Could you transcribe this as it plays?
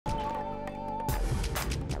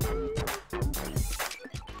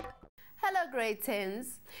grade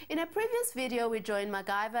 10s. In a previous video, we joined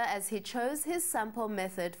MacGyver as he chose his sample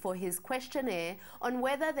method for his questionnaire on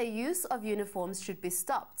whether the use of uniforms should be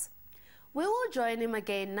stopped. We will join him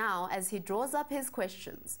again now as he draws up his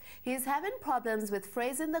questions. He is having problems with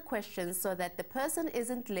phrasing the questions so that the person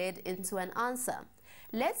isn't led into an answer.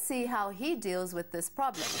 Let's see how he deals with this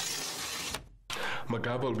problem.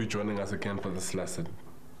 MacGyver will be joining us again for this lesson.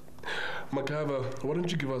 MacGyver, why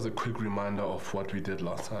don't you give us a quick reminder of what we did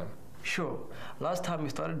last time? Sure. Last time we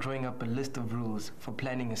started drawing up a list of rules for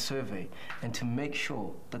planning a survey and to make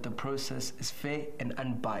sure that the process is fair and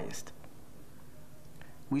unbiased.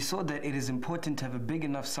 We saw that it is important to have a big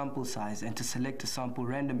enough sample size and to select a sample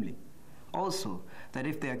randomly. Also, that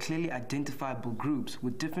if there are clearly identifiable groups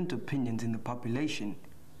with different opinions in the population,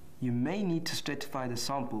 you may need to stratify the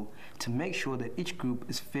sample to make sure that each group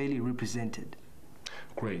is fairly represented.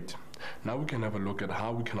 Great. Now we can have a look at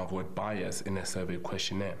how we can avoid bias in a survey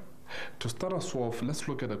questionnaire. To start us off, let's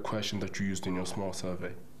look at a question that you used in your small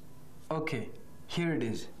survey. Okay, here it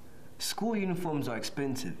is. School uniforms are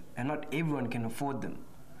expensive and not everyone can afford them.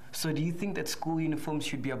 So do you think that school uniforms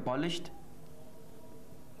should be abolished?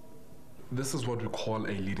 This is what we call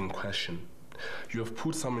a leading question. You have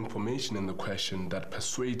put some information in the question that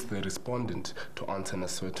persuades the respondent to answer in a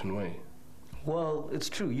certain way. Well, it's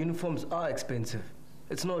true, uniforms are expensive.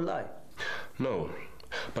 It's no lie. No,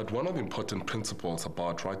 but one of the important principles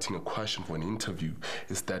about writing a question for an interview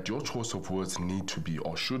is that your choice of words need to be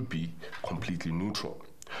or should be completely neutral.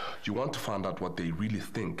 You want to find out what they really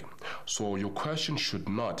think, so your question should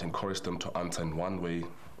not encourage them to answer in one way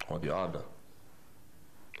or the other.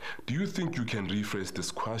 Do you think you can rephrase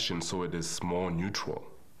this question so it is more neutral?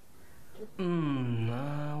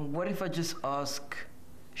 What if I just ask,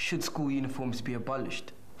 should school uniforms be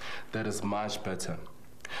abolished? That is much better.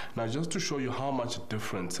 Now, just to show you how much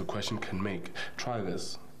difference a question can make, try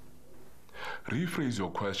this. Rephrase your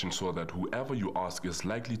question so that whoever you ask is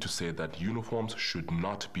likely to say that uniforms should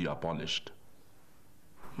not be abolished.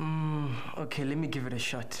 Okay, let me give it a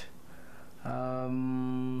shot. How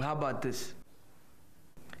about this?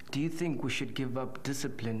 Do you think we should give up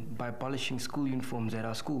discipline by abolishing school uniforms at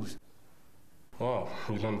our schools? Wow,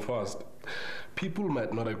 you learn fast. People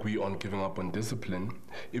might not agree on giving up on discipline,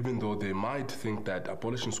 even though they might think that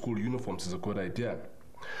abolishing school uniforms is a good idea.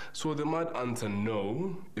 So they might answer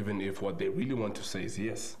no, even if what they really want to say is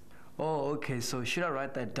yes. Oh, okay, so should I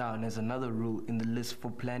write that down as another rule in the list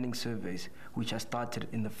for planning surveys, which I started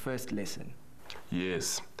in the first lesson?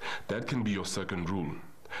 Yes, that can be your second rule.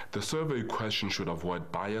 The survey question should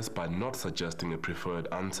avoid bias by not suggesting a preferred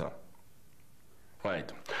answer.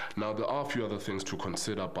 Right, now there are a few other things to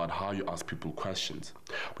consider about how you ask people questions.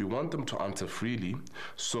 We want them to answer freely,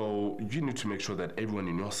 so you need to make sure that everyone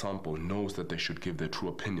in your sample knows that they should give their true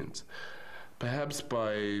opinions. Perhaps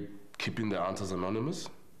by keeping their answers anonymous?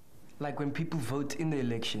 Like when people vote in the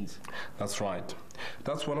elections? That's right.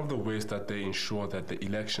 That's one of the ways that they ensure that the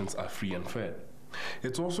elections are free and fair.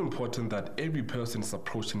 It's also important that every person is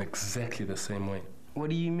approached in exactly the same way.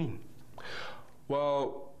 What do you mean?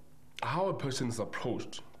 Well, how a person is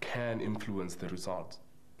approached can influence the results.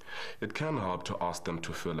 It can help to ask them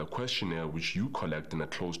to fill a questionnaire which you collect in a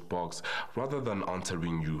closed box rather than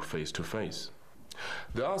answering you face to face.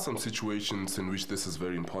 There are some situations in which this is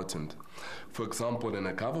very important. For example, in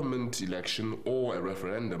a government election or a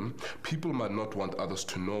referendum, people might not want others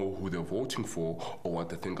to know who they're voting for or what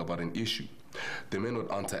they think about an issue. They may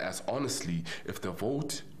not answer as honestly if the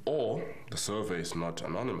vote or the survey is not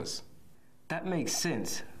anonymous. That makes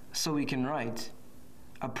sense. So we can write,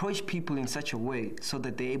 approach people in such a way so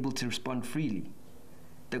that they're able to respond freely.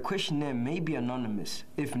 The questionnaire may be anonymous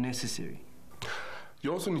if necessary.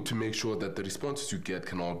 You also need to make sure that the responses you get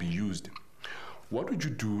can all be used. What would you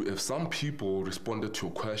do if some people responded to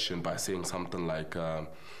a question by saying something like, I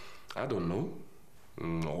don't know,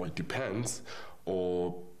 or it depends,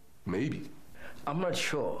 or maybe? I'm not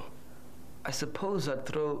sure. I suppose I'd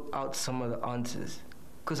throw out some of the answers.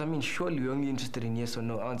 Because, I mean, surely we're only interested in yes or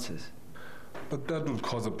no answers. But that would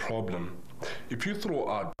cause a problem. If you throw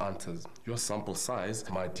out answers, your sample size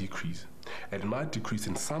might decrease. And it might decrease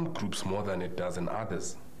in some groups more than it does in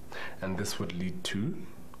others. And this would lead to?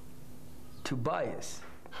 To bias.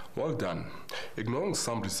 Well done. Ignoring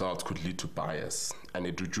some results could lead to bias, and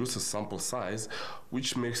it reduces sample size,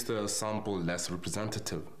 which makes the sample less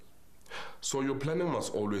representative. So your planning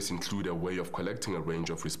must always include a way of collecting a range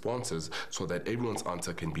of responses so that everyone's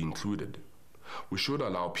answer can be included. We should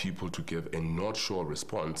allow people to give a not sure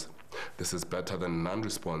response. This is better than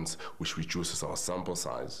non-response, which reduces our sample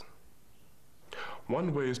size.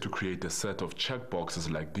 One way is to create a set of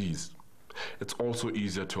checkboxes like these. It's also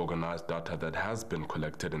easier to organize data that has been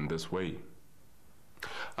collected in this way.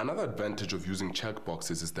 Another advantage of using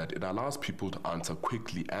checkboxes is that it allows people to answer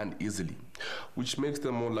quickly and easily, which makes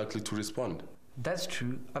them more likely to respond. That's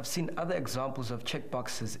true. I've seen other examples of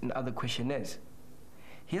checkboxes in other questionnaires.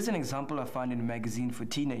 Here's an example I found in a magazine for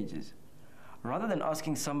teenagers. Rather than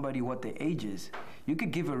asking somebody what their age is, you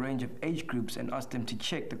could give a range of age groups and ask them to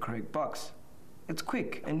check the correct box. It's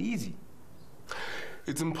quick and easy.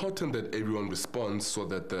 It's important that everyone responds so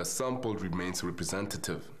that the sample remains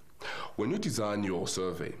representative. When you design your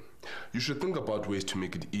survey, you should think about ways to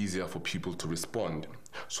make it easier for people to respond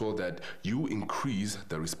so that you increase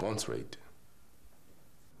the response rate.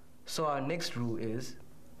 So our next rule is,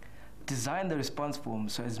 design the response form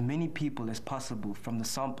so as many people as possible from the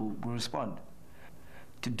sample will respond.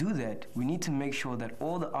 To do that, we need to make sure that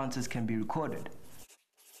all the answers can be recorded.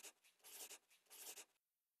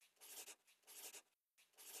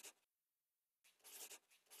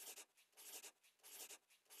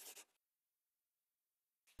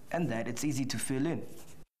 And that it's easy to fill in.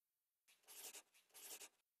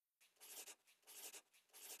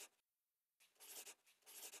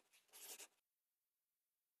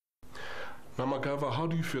 Now, MacGyver, how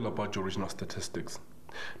do you feel about your original statistics?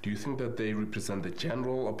 Do you think that they represent the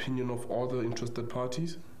general opinion of all the interested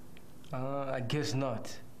parties? I guess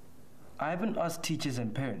not. I haven't asked teachers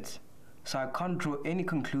and parents, so I can't draw any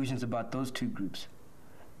conclusions about those two groups.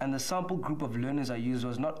 And the sample group of learners I used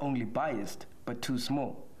was not only biased, but too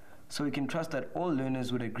small. So we can trust that all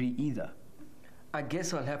learners would agree either. I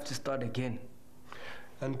guess I'll have to start again.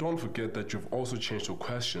 And don't forget that you've also changed your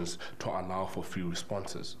questions to allow for free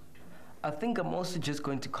responses. I think I'm also just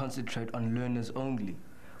going to concentrate on learners only.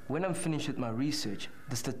 When I'm finished with my research,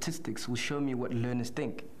 the statistics will show me what learners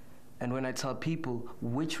think. And when I tell people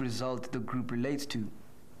which result the group relates to,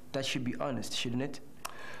 that should be honest, shouldn't it?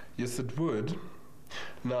 Yes, it would.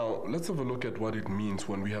 Now, let's have a look at what it means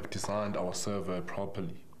when we have designed our survey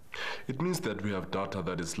properly. It means that we have data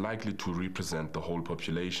that is likely to represent the whole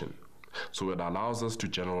population, so it allows us to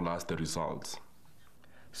generalize the results.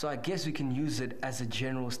 So I guess we can use it as a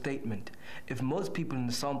general statement. If most people in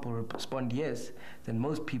the sample respond yes, then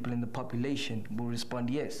most people in the population will respond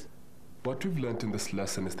yes. What we've learned in this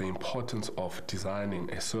lesson is the importance of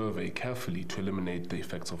designing a survey carefully to eliminate the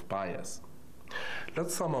effects of bias.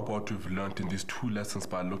 Let's sum up what we've learned in these two lessons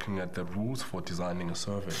by looking at the rules for designing a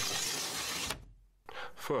survey.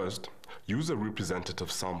 First, use a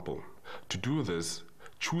representative sample. To do this,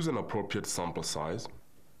 choose an appropriate sample size.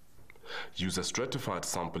 Use a stratified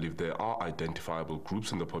sample if there are identifiable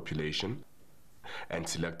groups in the population, and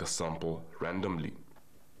select a sample randomly.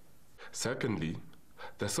 Secondly,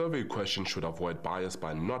 the survey question should avoid bias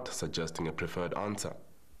by not suggesting a preferred answer.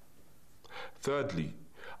 Thirdly,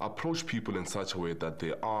 approach people in such a way that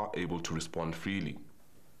they are able to respond freely.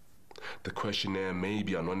 The questionnaire may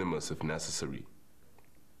be anonymous if necessary.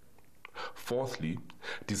 Fourthly,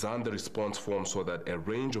 design the response form so that a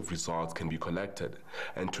range of results can be collected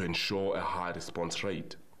and to ensure a high response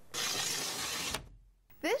rate.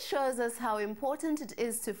 This shows us how important it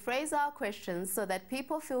is to phrase our questions so that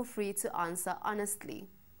people feel free to answer honestly.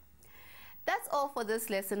 That's all for this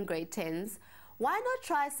lesson, grade 10s. Why not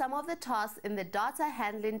try some of the tasks in the data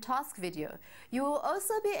handling task video? You will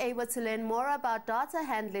also be able to learn more about data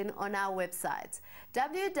handling on our website,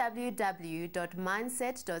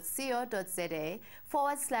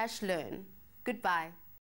 www.mindset.co.za/learn. Goodbye.